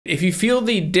If you feel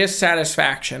the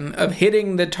dissatisfaction of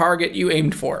hitting the target you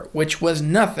aimed for, which was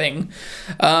nothing,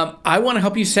 I want to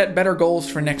help you set better goals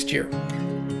for next year.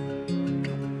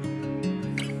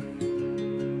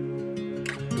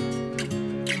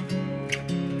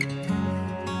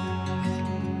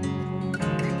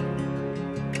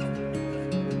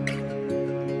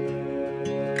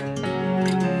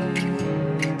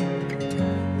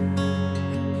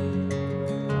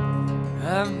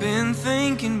 I've been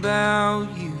thinking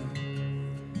about you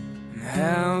and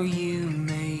how you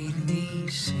made me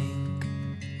sink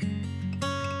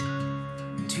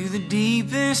into the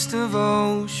deepest of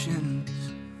oceans,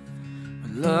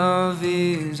 where love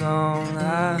is all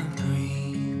I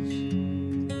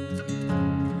breathe.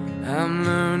 I'm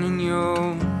learning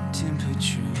your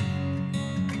temperature,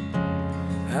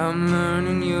 I'm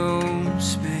learning your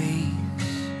space.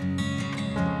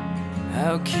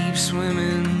 I'll keep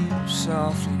swimming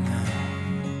softly now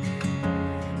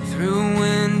through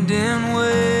wind and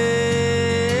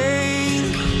wave.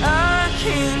 I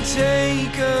can't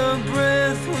take a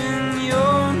breath when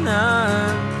you're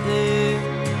not there.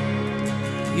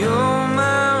 You're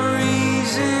my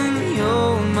reason,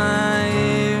 you're my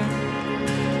air.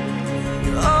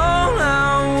 You're all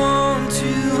I want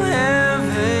to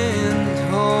have and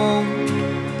hold.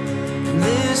 And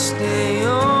this day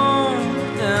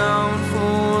on down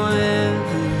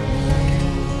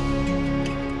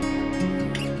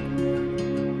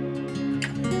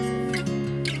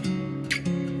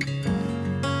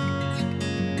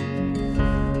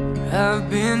I've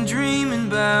been dreaming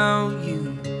about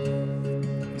you,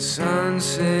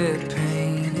 sunset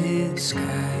painted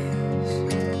skies,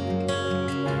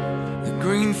 the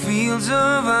green fields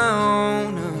of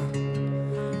Iona,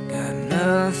 got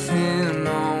nothing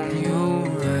on your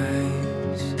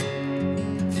eyes.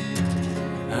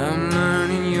 I'm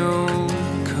learning your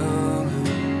color,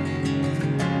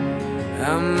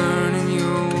 I'm learning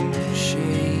your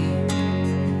shape.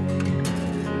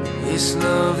 This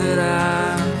love that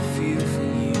I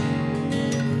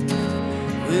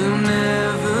will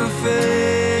never fade.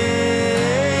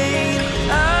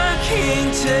 I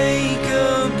can't take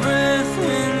a breath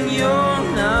when you're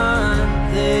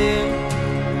not there.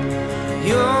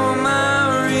 You're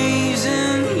my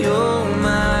reason, you're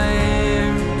my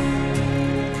air.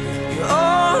 You're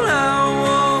all I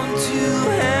want to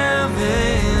have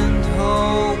and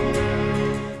hold.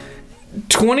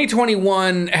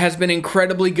 2021 has been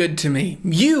incredibly good to me.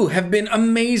 You have been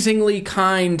amazingly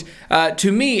kind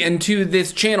to me and to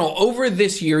this channel over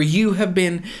this year. You have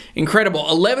been incredible.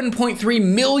 11.3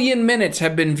 million minutes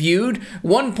have been viewed,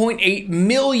 1.8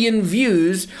 million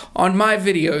views on my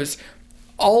videos,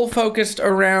 all focused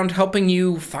around helping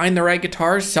you find the right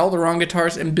guitars, sell the wrong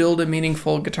guitars, and build a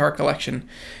meaningful guitar collection.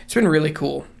 It's been really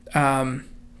cool.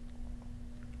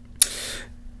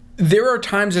 There are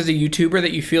times as a YouTuber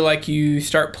that you feel like you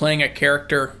start playing a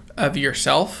character of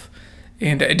yourself,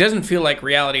 and it doesn't feel like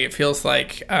reality. It feels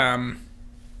like I'm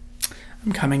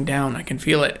coming down. I can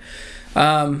feel it.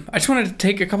 I just wanted to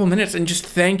take a couple minutes and just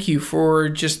thank you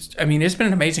for I mean, it's been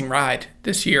an amazing ride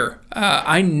this year.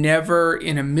 I never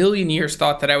in a million years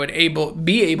thought that I would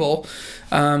be able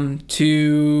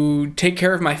to take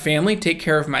care of my family, take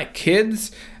care of my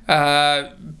kids,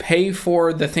 pay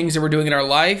for the things that we're doing in our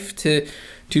life, to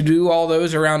do all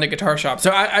those around a guitar shop. So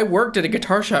I worked at a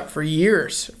guitar shop for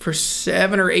years. For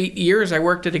 7 or 8 years, I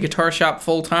worked at a guitar shop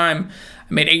full time.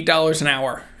 I made $8 an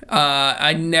hour.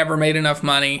 I never made enough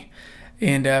money.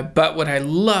 And but what I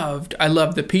loved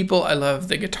the people, I love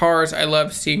the guitars, I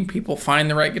love seeing people find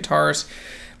the right guitars.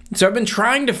 So I've been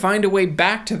trying to find a way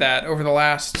back to that over the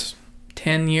last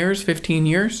 10 years, 15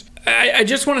 years. I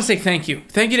just want to say thank you.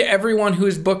 Thank you to everyone who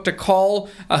has booked a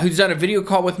call, who's done a video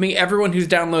call with me, everyone who's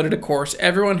downloaded a course,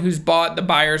 everyone who's bought the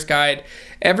buyer's guide,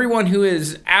 everyone who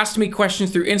has asked me questions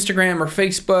through Instagram or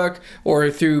Facebook or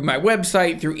through my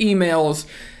website, through emails,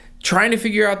 trying to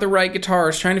figure out the right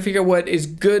guitars, trying to figure out what is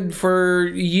good for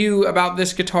you about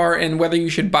this guitar and whether you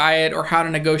should buy it or how to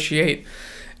negotiate.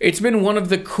 It's been one of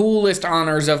the coolest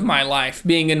honors of my life,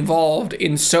 being involved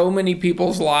in so many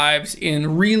people's lives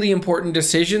in really important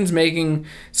decisions, making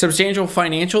substantial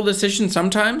financial decisions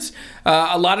sometimes.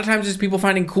 A lot of times it's people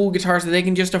finding cool guitars that they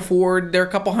can just afford. They're a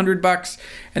couple $100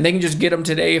 and they can just get them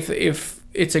today if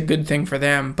it's a good thing for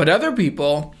them. But other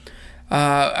people,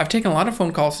 I've taken a lot of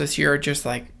phone calls this year just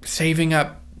like saving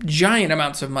up giant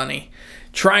amounts of money,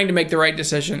 trying to make the right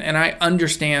decision. And I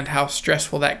understand how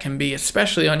stressful that can be,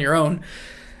 especially on your own.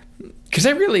 Because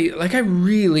I really,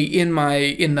 in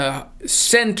the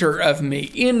center of me,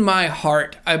 in my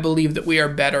heart, I believe that we are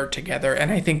better together.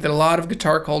 And I think that a lot of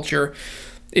guitar culture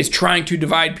is trying to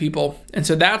divide people. And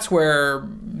so that's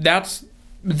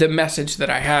the message that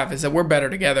I have is that we're better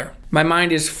together. My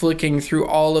mind is flicking through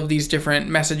all of these different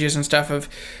messages and stuff of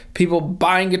people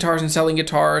buying guitars and selling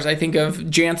guitars. I think of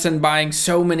Jansen buying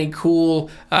so many cool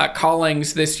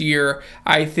callings this year.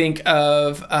 I think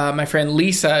of my friend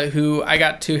Lisa, who I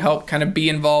got to help kind of be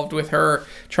involved with her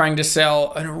trying to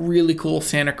sell a really cool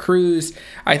Santa Cruz.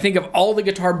 I think of all the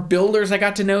guitar builders I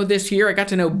got to know this year. I got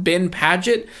to know Ben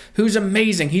Padgett, who's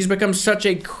amazing. He's become such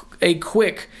a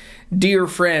quick, dear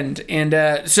friend.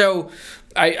 And so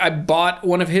I bought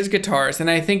one of his guitars, and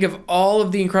I think of all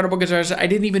of the incredible guitars I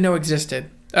didn't even know existed.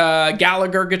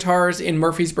 Gallagher guitars in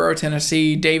Murfreesboro,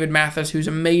 Tennessee. David Mathis, who's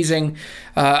amazing.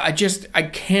 I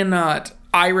cannot.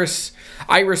 Iris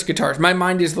guitars. My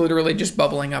mind is literally just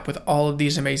bubbling up with all of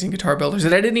these amazing guitar builders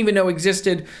that I didn't even know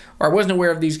existed, or I wasn't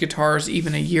aware of these guitars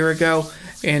even a year ago.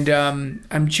 And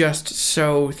I'm just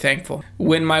so thankful.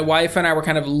 When my wife and I were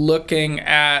kind of looking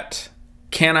at,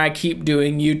 can I keep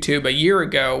doing YouTube a year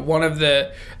ago, one of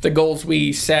the goals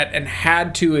we set and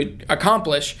had to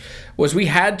accomplish was we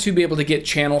had to be able to get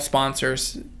channel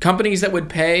sponsors, companies that would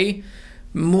pay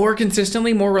more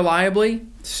consistently, more reliably,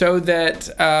 so that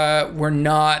we're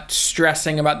not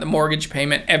stressing about the mortgage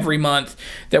payment every month,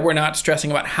 that we're not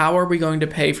stressing about how are we going to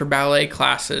pay for ballet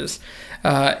classes.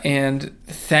 And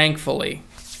thankfully,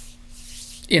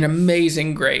 in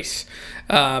amazing grace,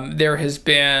 there has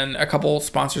been a couple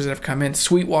sponsors that have come in.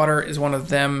 Sweetwater is one of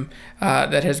them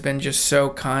that has been just so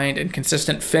kind and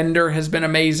consistent. Fender has been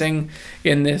amazing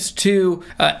in this too.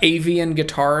 Avian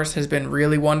Guitars has been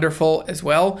really wonderful as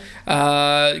well.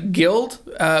 Guild,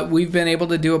 we've been able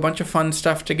to do a bunch of fun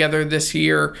stuff together this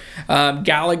year.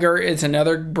 Gallagher is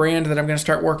another brand that I'm going to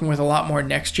start working with a lot more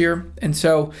next year. And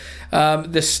so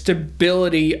the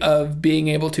stability of being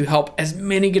able to help as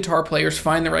many guitar players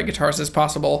find the right guitars as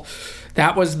possible,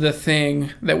 that was the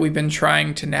thing that we've been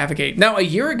trying to navigate. Now, a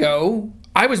year ago,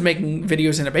 I was making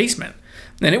videos in a basement,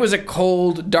 and it was a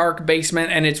cold, dark basement,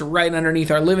 and it's right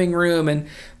underneath our living room, and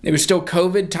it was still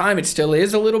COVID time. It still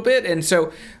is a little bit. And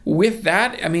so with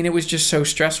that, I mean, it was just so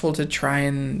stressful to try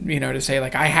and, to say,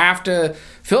 like, I have to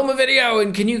film a video,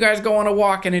 and can you guys go on a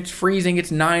walk? And it's freezing.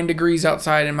 It's 9 degrees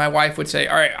outside. And my wife would say,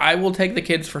 all right, I will take the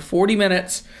kids for 40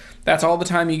 minutes. That's all the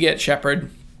time you get,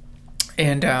 Shepherd.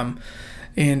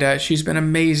 And she's been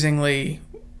amazingly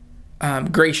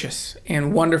gracious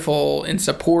and wonderful in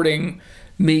supporting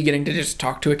me getting to just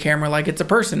talk to a camera like it's a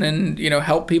person and,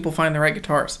 help people find the right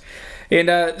guitars.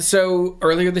 And so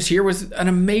earlier this year was an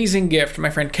amazing gift. My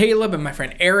friend Caleb and my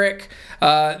friend Eric,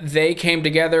 they came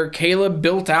together. Caleb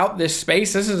built out this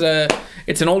space.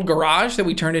 It's an old garage that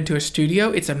we turned into a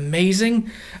studio. It's amazing.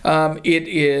 It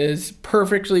is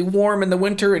perfectly warm in the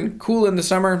winter and cool in the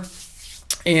summer.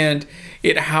 And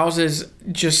it houses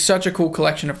just such a cool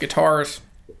collection of guitars.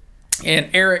 And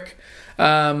Eric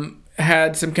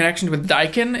had some connections with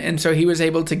Daikin, and so he was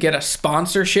able to get a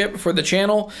sponsorship for the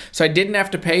channel. So I didn't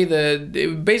have to pay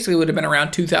it basically would have been around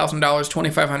 $2,000,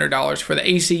 $2,500 for the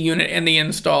AC unit and the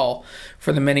install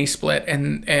for the mini split.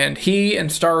 And he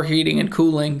and Star Heating and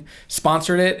Cooling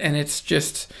sponsored it, and it's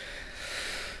just,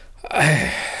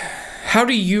 how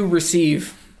do you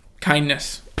receive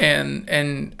kindness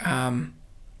and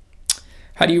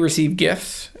how do you receive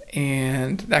gifts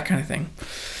and that kind of thing?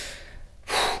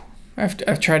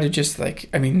 I've tried to just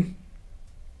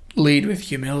lead with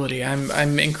humility.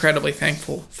 I'm incredibly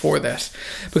thankful for this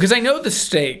because I know the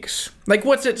stakes. Like,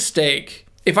 what's at stake?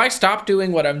 If I stop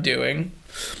doing what I'm doing,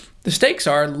 the stakes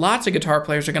are lots of guitar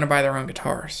players are going to buy their own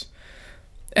guitars.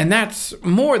 And that's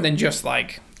more than just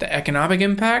like the economic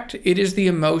impact. It is the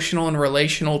emotional and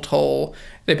relational toll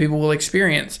that people will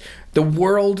experience. The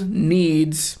world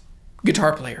needs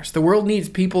guitar players. The world needs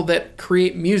people that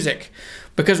create music,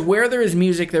 because where there is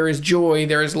music, there is joy,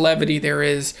 there is levity, there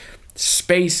is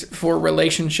space for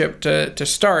relationship to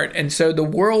start. And so the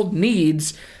world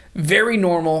needs very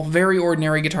normal, very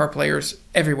ordinary guitar players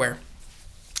everywhere.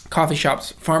 Coffee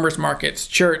shops, farmers markets,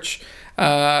 church,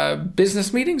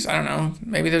 business meetings. I don't know.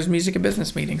 Maybe there's music at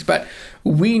business meetings, but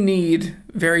we need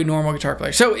very normal guitar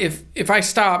players. So if I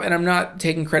stop, and I'm not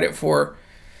taking credit for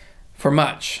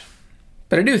much,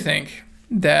 but I do think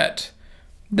that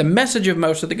the message of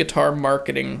most of the guitar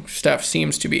marketing stuff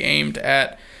seems to be aimed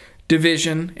at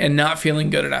division and not feeling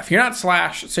good enough. You're not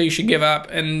Slash, so you should give up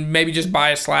and maybe just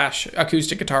buy a Slash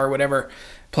acoustic guitar or whatever,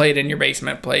 play it in your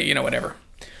basement, play, whatever.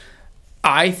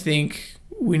 I think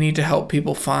we need to help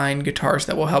people find guitars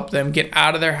that will help them get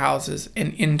out of their houses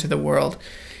and into the world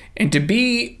and to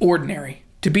be ordinary,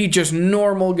 to be just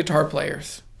normal guitar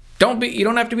players. You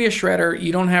don't have to be a shredder.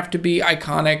 You don't have to be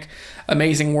iconic,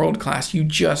 amazing, world class. You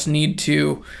just need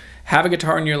to have a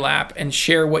guitar in your lap and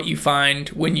share what you find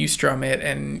when you strum it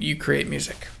and you create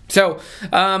music. So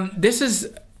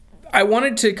I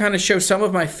wanted to kind of show some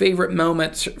of my favorite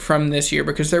moments from this year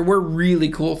because there were really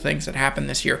cool things that happened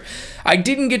this year. I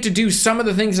didn't get to do some of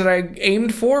the things that I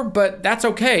aimed for, but that's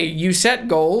okay. You set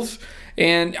goals,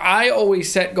 and I always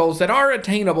set goals that are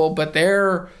attainable, but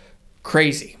they're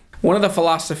crazy. One of the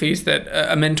philosophies that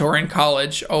a mentor in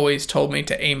college always told me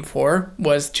to aim for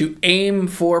was to aim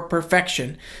for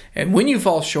perfection. And when you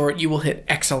fall short, you will hit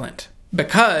excellent.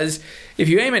 Because if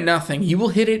you aim at nothing, you will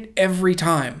hit it every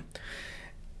time.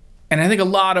 And I think a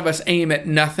lot of us aim at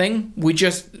nothing. We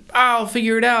just, I'll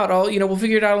figure it out. We'll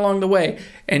figure it out along the way.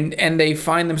 And they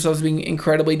find themselves being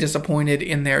incredibly disappointed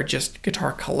in their just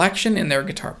guitar collection, in their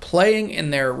guitar playing,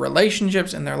 in their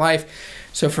relationships, in their life.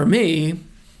 So for me,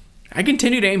 I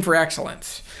continue to aim for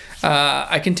excellence.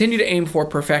 I continue to aim for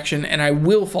perfection, and I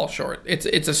will fall short. It's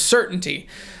a certainty.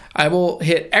 I will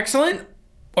hit excellent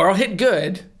or I'll hit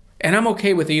good, and I'm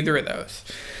okay with either of those.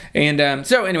 And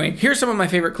so anyway, here's some of my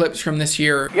favorite clips from this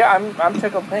year. Yeah, I'm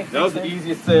tickled pink. That was the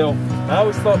easiest sale. I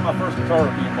always thought my first guitar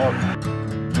would be a Martin.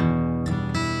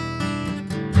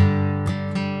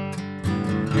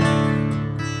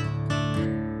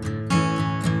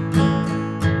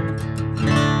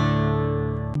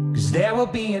 Cause there will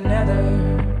be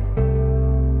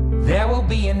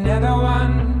another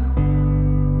one.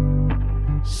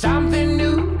 Something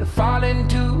new to fall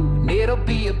into, and it'll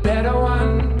be a better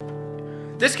one.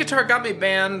 This guitar got me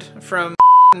banned from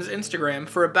Instagram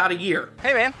for about a year.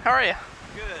 Hey man, how are you?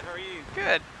 Good, how are you?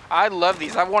 Good. I love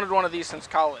these. I've wanted one of these since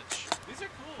college. These are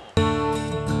cool.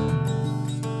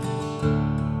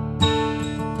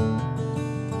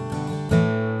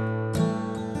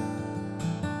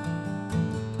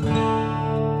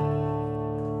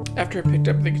 After I picked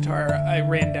up the guitar, I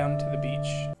ran down to the beach.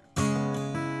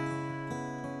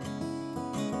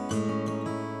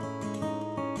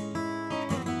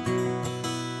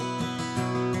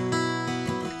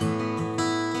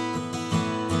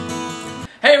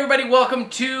 Hey everybody, welcome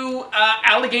to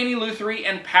Allegheny Lutherie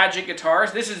and Padgett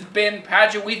Guitars. This has been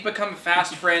Padgett. We've become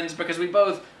fast friends because we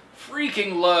both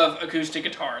freaking love acoustic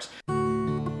guitars.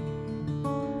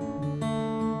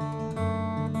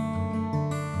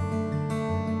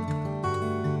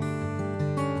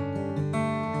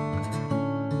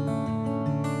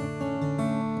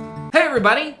 Hey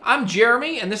everybody, I'm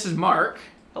Jeremy and this is Mark.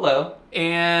 Hello.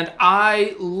 And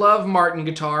I love Martin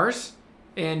guitars.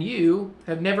 And you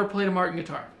have never played a Martin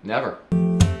guitar. Never.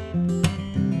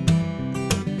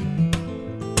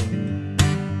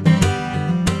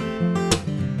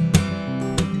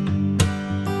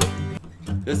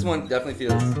 This one definitely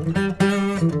feels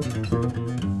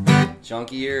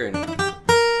chunkier and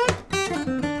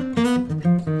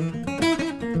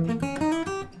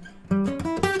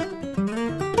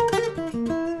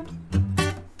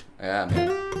yeah,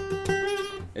 man.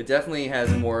 It definitely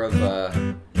has more of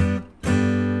a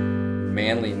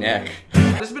manly neck.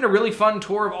 This has been a really fun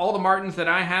tour of all the Martins that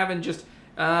I have and just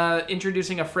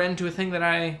introducing a friend to a thing that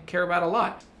I care about a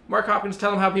lot. Mark Hopkins, tell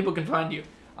them how people can find you.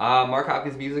 Mark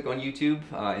Hopkins Music on YouTube,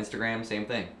 Instagram, same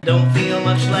thing. Don't feel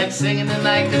much like singing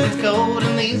tonight cause it's cold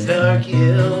in these dark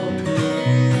hills.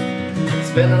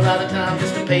 Spent a lot of time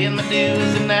just paying my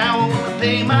dues and now I wanna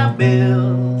pay my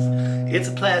bills. It's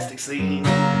a plastic scene,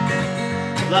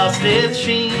 lost its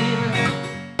sheen.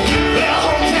 Well,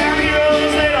 hometown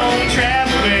heroes, they don't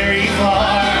travel very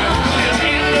far. Just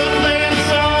end up playing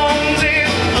songs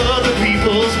in other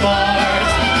people's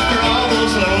bars. For all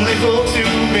those lonely folks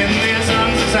who've been there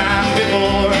tons of times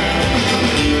before.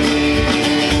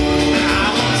 I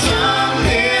want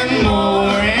something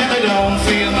more, and I don't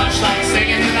feel much like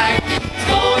singing tonight. It's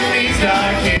cold in these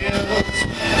dark hills.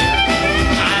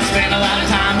 I spent a lot of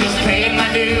time just paying my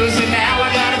dues, and now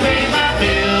I gotta pay my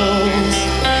bills.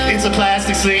 It's a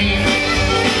plastic scene,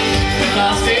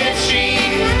 lost its sheen.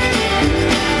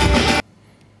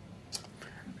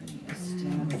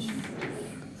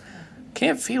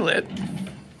 Can't feel it.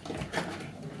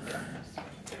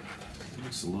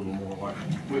 Looks a little more like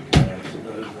whip mash than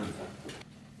those.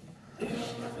 Yeah, I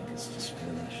think it's just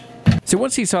finished. So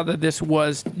once he saw that this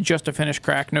was just a finished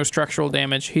crack, no structural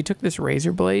damage, he took this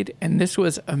razor blade, and this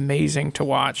was amazing to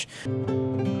watch.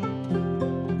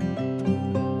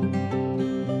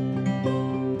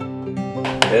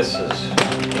 This is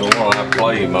the one I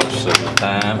play most of the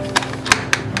time.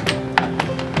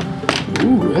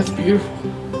 Ooh, that's beautiful.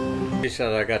 He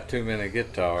said I got too many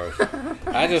guitars.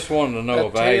 I just wanted to know A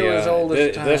if tale as old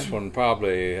as time. this one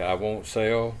probably I won't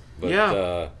sell, but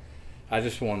Yeah. I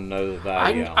just want to know the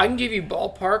value. I can give you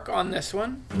ballpark on this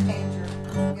one. Change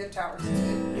your guitars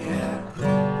too. Yeah.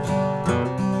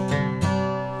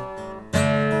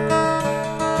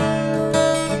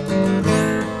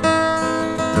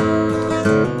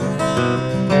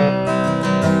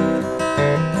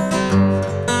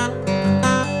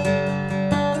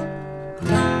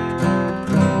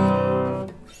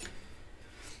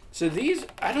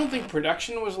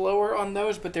 production was lower on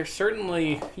those, but there's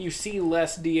certainly, you see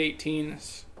less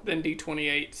D18s than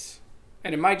D28s.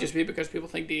 And it might just be because people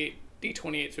think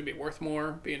D28s would be worth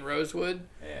more, being rosewood.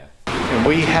 Yeah. And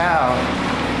we have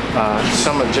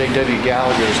some of J.W.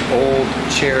 Gallagher's old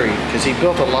cherry, because he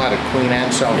built a lot of Queen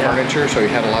Anne style furniture, so he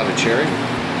had a lot of cherry.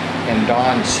 And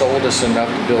Don sold us enough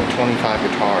to build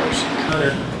 25 guitars.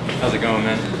 How's it going,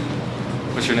 man?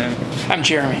 What's your name? I'm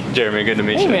Jeremy. Jeremy, good to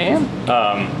meet you. Hey,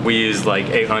 man. We use like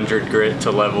 800 grit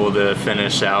to level the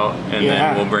finish out, and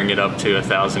then we'll bring it up to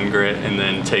 1,000 grit and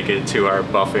then take it to our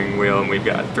buffing wheel, and we've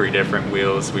got 3 different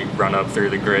wheels. We run up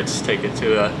through the grits, take it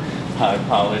to a high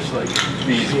polish like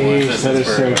these ones. This that is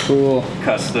so cool.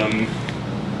 Custom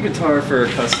guitar for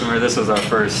a customer. This was our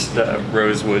first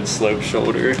rosewood slope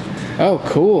shoulder. Oh,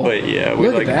 cool. But yeah, we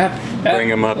Look like at that. bring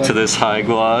them up to this high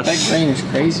gloss. That grain is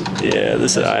crazy. Yeah,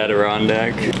 this is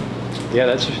Adirondack. Yeah,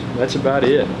 that's about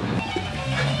it.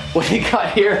 What do you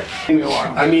got here?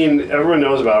 I mean, everyone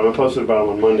knows about them. I posted about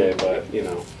them on Monday, but you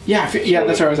know. Yeah,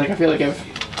 that's what I was like. I feel like I've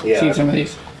seen some of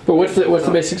these. But what's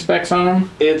the basic specs on them?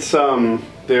 It's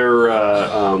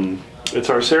it's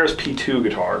our Saris P2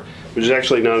 guitar, which is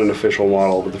actually not an official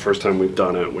model, but the first time we've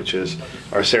done it, which is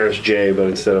our Saris J, but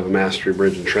instead of a mastery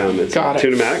bridge and trem, it's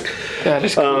tunematic. That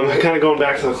is cool. Kind of going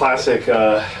back to the classic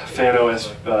Fano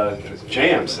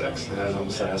JM6, I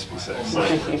almost said SP6. So,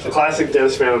 the classic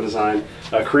Dennis Fano design,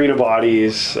 Carina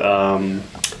bodies,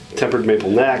 tempered maple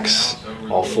necks,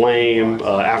 all flame,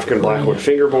 African blackwood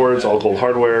fingerboards, all gold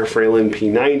hardware, Fralin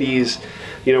P90s.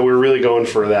 You know, we're really going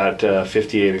for that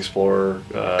 58 Explorer.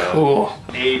 Cool.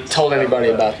 Told anybody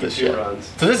about this yet?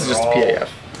 So this is just a PAF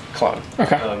clone.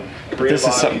 Okay. This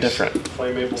is something different.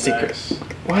 Secret.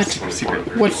 What?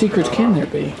 Secret. What secrets can there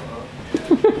be?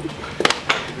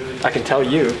 I can tell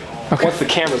you. Okay. Once the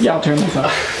camera's I'll up. turn this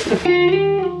off.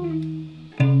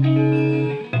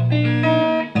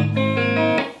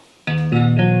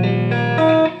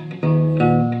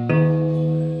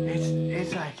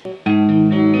 It's like...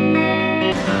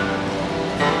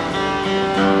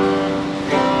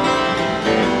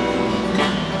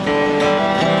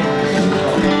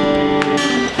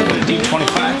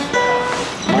 D25.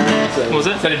 What was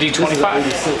it? Is that a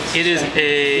D25? It is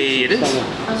a. It is.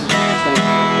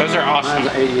 Those are awesome.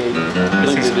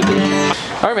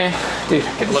 Alright, man. Dude,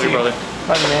 good to Love see you, brother.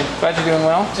 Love you, man. Glad you're doing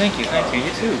well. Thank you.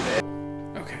 You too.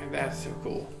 Okay, that's so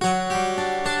cool.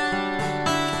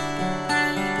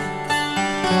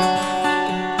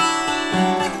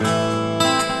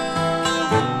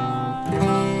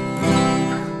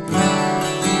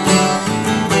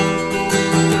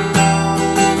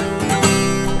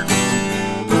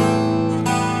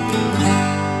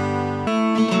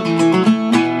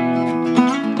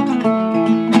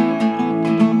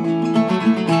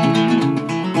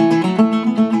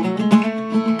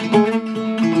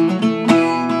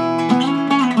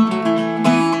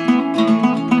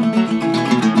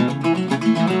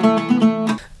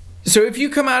 So if you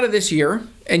come out of this year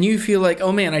and you feel like,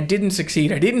 oh man, I didn't succeed,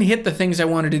 I didn't hit the things I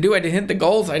wanted to do, I didn't hit the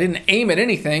goals, I didn't aim at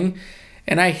anything,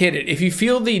 and I hit it. If you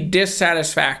feel the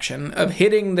dissatisfaction of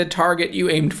hitting the target you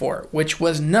aimed for, which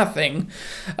was nothing,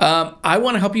 I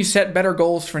want to help you set better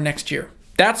goals for next year.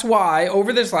 That's why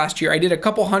over this last year, I did a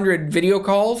couple hundred video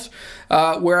calls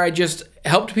where I just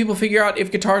helped people figure out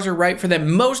if guitars are right for them.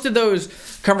 Most of those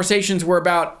conversations were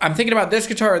about, I'm thinking about this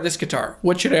guitar or this guitar.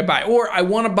 What should I buy? Or I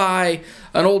want to buy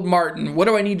an old Martin. What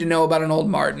do I need to know about an old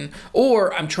Martin?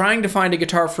 Or I'm trying to find a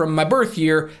guitar from my birth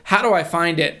year. How do I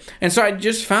find it? And so I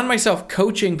just found myself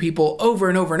coaching people over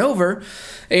and over and over.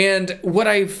 And what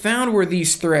I found were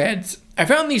these threads. I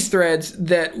found these threads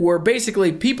that were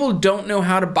basically people don't know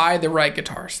how to buy the right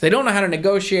guitars. They don't know how to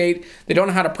negotiate. They don't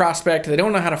know how to prospect. They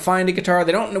don't know how to find a guitar.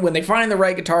 They don't know when they find the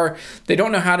right guitar. They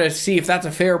don't know how to see if that's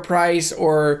a fair price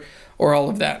or all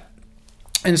of that.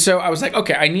 And so I was like,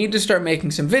 okay, I need to start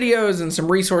making some videos and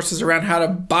some resources around how to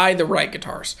buy the right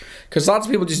guitars. Because lots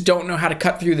of people just don't know how to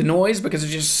cut through the noise because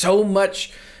there's just so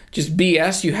much just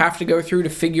BS you have to go through to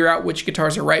figure out which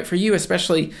guitars are right for you,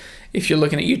 especially if you're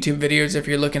looking at YouTube videos, if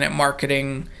you're looking at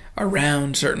marketing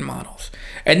around certain models.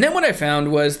 And then what I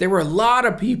found was there were a lot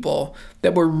of people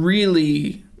that were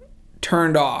really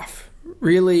turned off,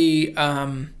 really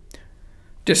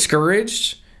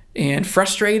discouraged and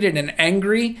frustrated and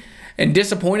angry and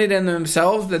disappointed in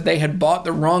themselves that they had bought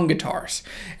the wrong guitars.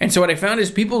 And so what I found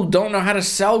is people don't know how to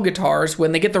sell guitars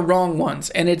when they get the wrong ones.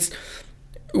 And it's,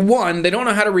 one, they don't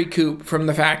know how to recoup from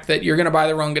the fact that you're going to buy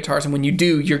the wrong guitars. And when you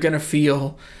do, you're going to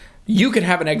feel you could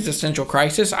have an existential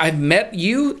crisis. I've met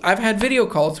you, I've had video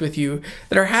calls with you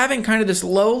that are having kind of this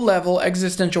low-level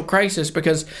existential crisis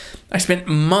because I spent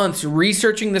months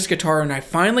researching this guitar and I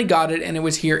finally got it and it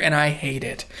was here and I hate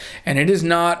it. And it is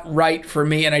not right for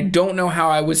me and I don't know how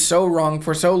I was so wrong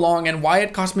for so long and why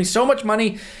it cost me so much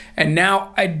money and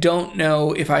now I don't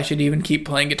know if I should even keep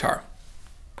playing guitar.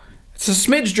 It's a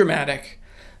smidge dramatic,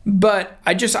 but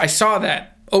I saw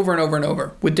that over and over and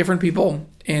over with different people.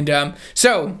 And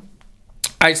so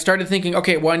I started thinking,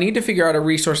 okay, well, I need to figure out a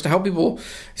resource to help people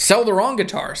sell the wrong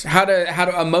guitars, how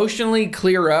to emotionally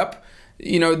clear up,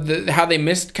 how they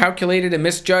miscalculated and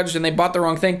misjudged and they bought the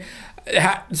wrong thing.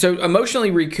 So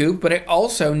emotionally recoup, but I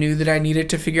also knew that I needed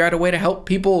to figure out a way to help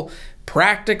people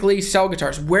practically sell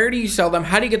guitars. Where do you sell them?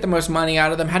 How do you get the most money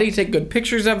out of them? How do you take good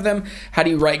pictures of them? How do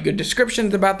you write good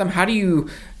descriptions about them? How do you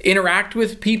interact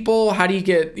with people? How do you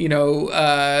get,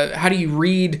 how do you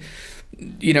read,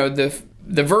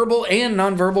 the verbal and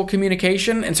nonverbal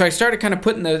communication? And so I started kind of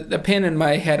putting the pin in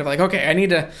my head of like, okay, I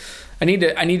need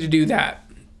to do that.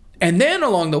 And then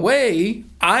along the way,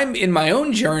 I'm in my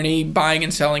own journey buying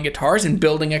and selling guitars and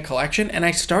building a collection. And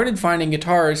I started finding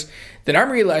guitars that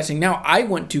I'm realizing now I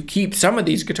want to keep some of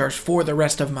these guitars for the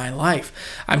rest of my life.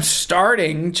 I'm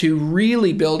starting to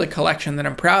really build a collection that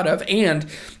I'm proud of and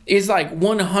is like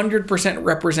 100%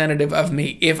 representative of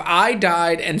me. If I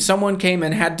died and someone came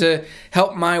and had to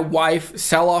help my wife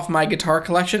sell off my guitar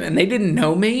collection and they didn't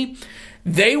know me,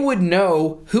 they would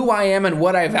know who I am and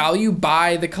what I value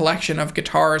by the collection of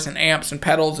guitars and amps and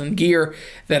pedals and gear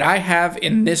that I have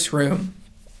in this room.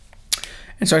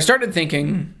 And so I started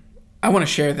thinking, I want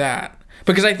to share that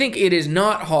because I think it is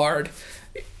not hard.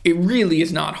 It really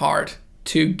is not hard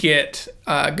to get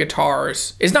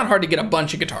guitars. It's not hard to get a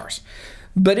bunch of guitars,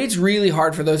 but it's really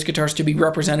hard for those guitars to be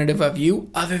representative of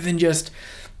you other than just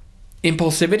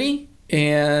impulsivity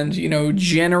and,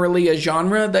 generally a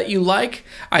genre that you like.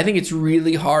 I think it's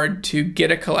really hard to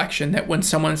get a collection that when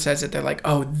someone says it, they're like,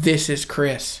 oh, this is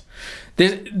Chris.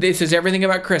 This is everything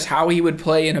about Chris, how he would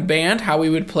play in a band, how he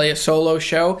would play a solo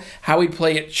show, how he'd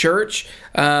play at church,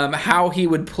 how he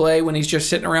would play when he's just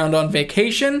sitting around on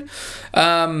vacation.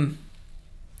 So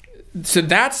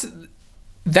that's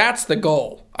the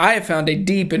goal. I have found a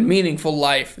deep and meaningful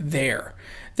life there.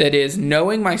 That is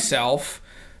knowing myself,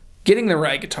 getting the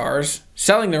right guitars,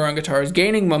 selling the wrong guitars,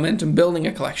 gaining momentum, building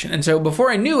a collection. And so before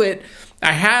I knew it,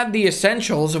 I had the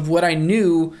essentials of what I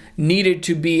knew needed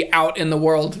to be out in the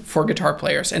world for guitar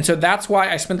players. And so that's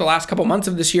why I spent the last couple months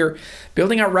of this year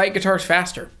building out Right Guitars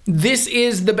Faster. This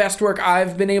is the best work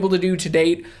I've been able to do to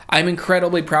date. I'm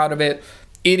incredibly proud of it.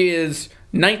 It is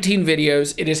 19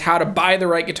 videos. It is how to buy the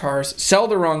right guitars, sell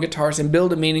the wrong guitars, and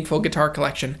build a meaningful guitar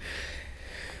collection.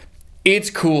 It's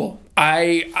cool.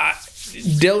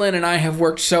 Dylan and I have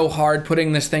worked so hard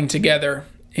putting this thing together,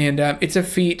 and it's a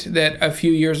feat that a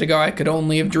few years ago I could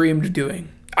only have dreamed of doing.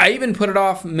 I even put it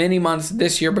off many months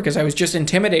this year because I was just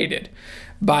intimidated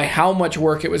by how much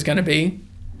work it was going to be.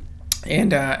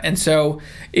 And so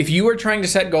if you are trying to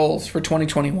set goals for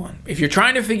 2021, if you're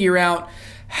trying to figure out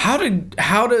how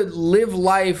to live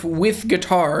life with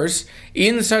guitars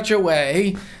in such a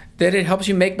way that it helps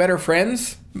you make better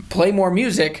friends, play more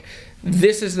music,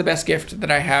 this is the best gift that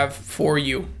I have for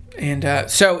you. And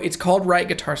so it's called Right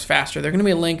Guitars Faster. There's going to be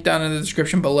a link down in the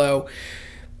description below.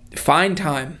 Find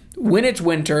time. When it's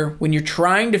winter, when you're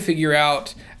trying to figure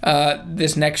out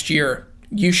this next year,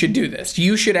 you should do this.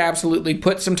 You should absolutely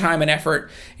put some time and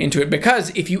effort into it because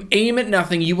if you aim at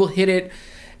nothing, you will hit it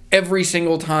every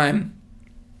single time.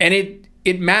 And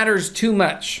it matters too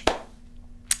much.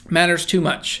 Matters too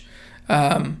much.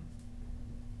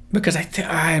 Because I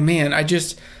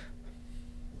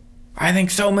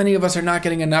think so many of us are not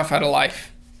getting enough out of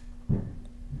life.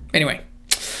 Anyway,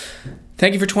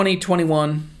 thank you for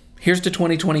 2021. Here's to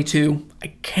 2022. I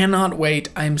cannot wait.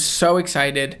 I'm so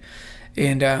excited.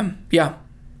 And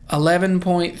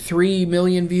 11.3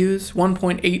 million views,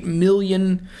 1.8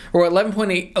 million, or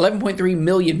 11.3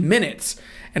 million minutes,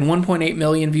 and 1.8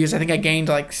 million views. I think I gained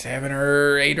like 7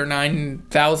 or 8 or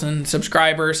 9,000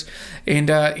 subscribers. And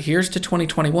here's to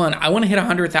 2021. I want to hit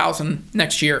 100,000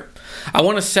 next year. I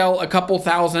want to sell a couple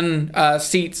thousand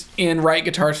seats in Right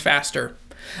Guitars Faster.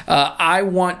 I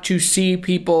want to see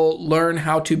people learn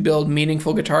how to build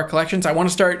meaningful guitar collections. I want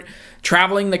to start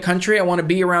traveling the country. I want to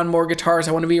be around more guitars.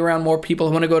 I want to be around more people.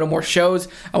 I want to go to more shows.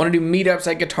 I want to do meetups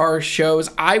at guitar shows.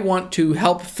 I want to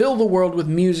help fill the world with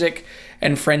music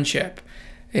and friendship.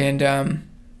 And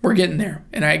we're getting there.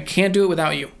 And I can't do it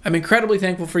without you. I'm incredibly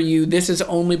thankful for you. This is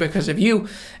only because of you.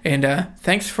 And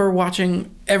thanks for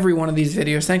watching every one of these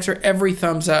videos. Thanks for every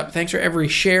thumbs up. Thanks for every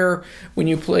share when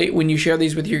you share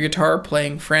these with your guitar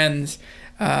playing friends.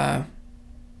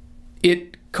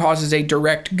 it causes a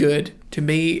direct good to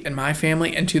me and my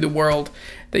family and to the world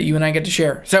that you and I get to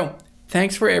share. So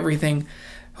thanks for everything.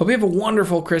 Hope you have a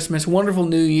wonderful Christmas, wonderful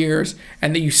New Year's,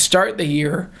 and that you start the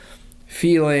year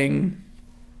feeling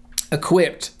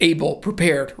equipped, able,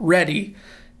 prepared, ready,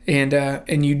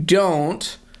 and you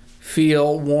don't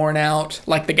feel worn out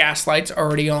like the gaslight's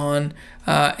already on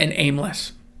and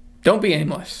aimless. Don't be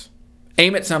aimless.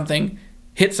 Aim at something,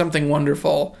 hit something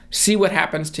wonderful, see what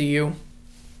happens to you.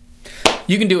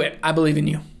 You can do it. I believe in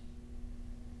you.